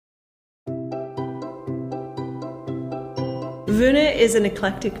Vouna is an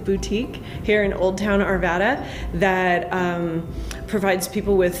eclectic boutique here in Old Town Arvada that provides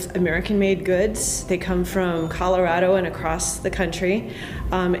people with American-made goods. They come from Colorado and across the country,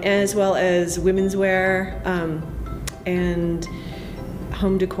 as well as women's wear and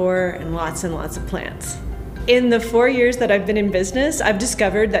home decor and lots of plants. In the 4 years that I've been in business, I've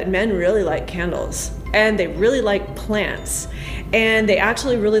discovered that men really like candles and they really like plants. And they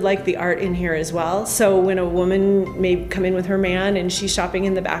actually really like the art in here as well. So when a woman may come in with her man and she's shopping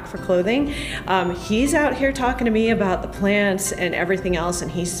in the back for clothing, he's out here talking to me about the plants and everything else,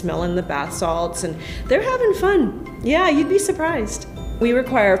 and he's smelling the bath salts, and they're having fun. Yeah, you'd be surprised. We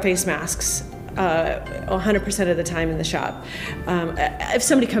require face masks 100% of the time in the shop. If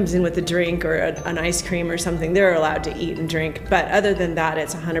somebody comes in with a drink or an ice cream or something, they're allowed to eat and drink, but other than that,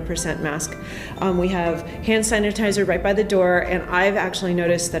 it's 100% mask. We have hand sanitizer right by the door, and I've actually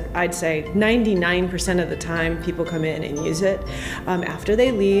noticed that I'd say 99% of the time people come in and use it. After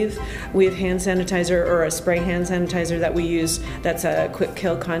they leave, we have hand sanitizer or a spray hand sanitizer that we use that's a quick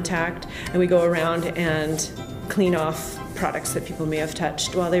kill contact, and we go around and clean off products that people may have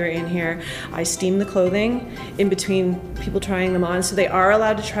touched while they were in here. I steam the clothing in between people trying them on, so they are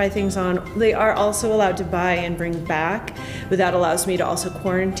allowed to try things on. They are also allowed to buy and bring back, but that allows me to also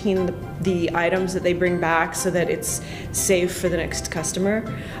quarantine the items that they bring back so that it's safe for the next customer.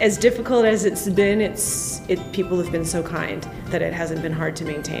 As difficult as it's been, people have been so kind that it hasn't been hard to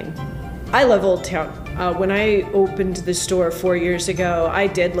maintain. I love Old Town. When I opened the store 4 years ago, I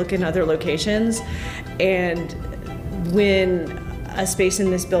did look in other locations, and when a space in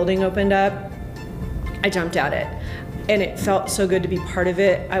this building opened up, I jumped at it. And it felt so good to be part of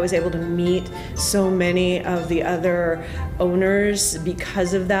it. I was able to meet so many of the other owners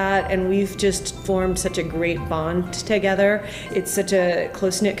because of that, and we've just formed such a great bond together. It's such a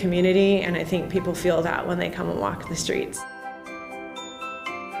close-knit community, and I think people feel that when they come and walk the streets.